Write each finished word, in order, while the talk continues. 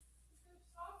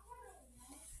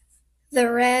The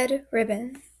Red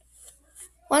Ribbon.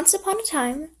 Once upon a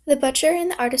time, the butcher and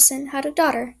the artisan had a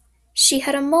daughter. She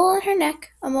had a mole on her neck,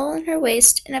 a mole on her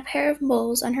waist, and a pair of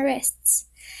moles on her wrists.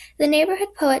 The neighborhood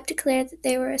poet declared that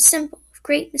they were a symbol of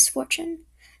great misfortune.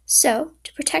 So,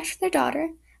 to protect their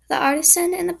daughter, the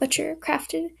artisan and the butcher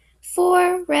crafted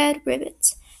 4 red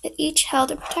ribbons that each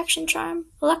held a protection charm,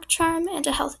 a luck charm, and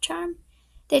a health charm.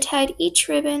 They tied each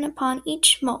ribbon upon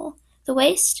each mole, the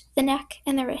waist, the neck,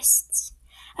 and the wrists.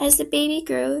 As the baby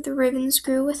grew, the ribbons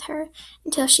grew with her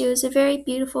until she was a very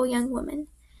beautiful young woman.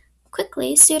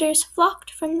 Quickly, suitors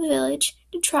flocked from the village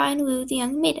to try and woo the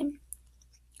young maiden.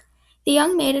 The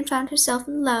young maiden found herself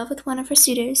in love with one of her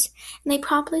suitors, and they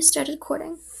promptly started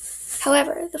courting.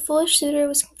 However, the foolish suitor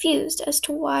was confused as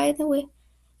to why the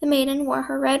maiden wore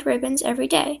her red ribbons every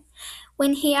day.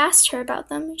 When he asked her about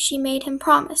them, she made him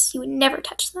promise he would never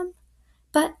touch them.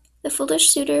 But the foolish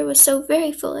suitor was so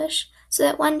very foolish, so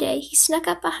that one day he snuck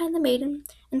up behind the maiden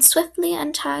and swiftly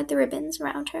untied the ribbons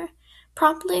around her.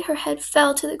 Promptly her head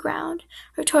fell to the ground,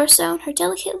 her torso and her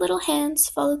delicate little hands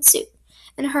followed suit,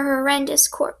 and her horrendous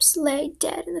corpse lay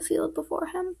dead in the field before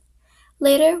him.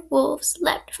 Later, wolves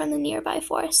leapt from the nearby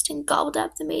forest and gobbled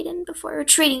up the maiden before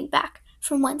retreating back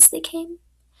from whence they came.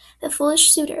 The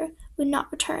foolish suitor would not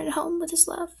return home with his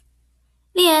love.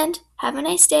 The end. Have a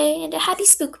nice day and a happy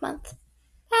spook month.